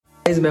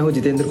मैं हूं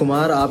जितेंद्र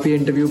कुमार। आप ये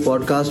इंटरव्यू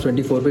पॉडकास्ट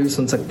 24 पे भी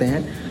सुन सकते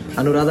हैं।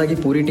 अनुराधा की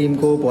पूरी टीम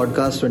को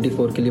पॉडकास्ट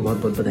 24 के लिए बहुत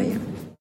बहुत बधाई है।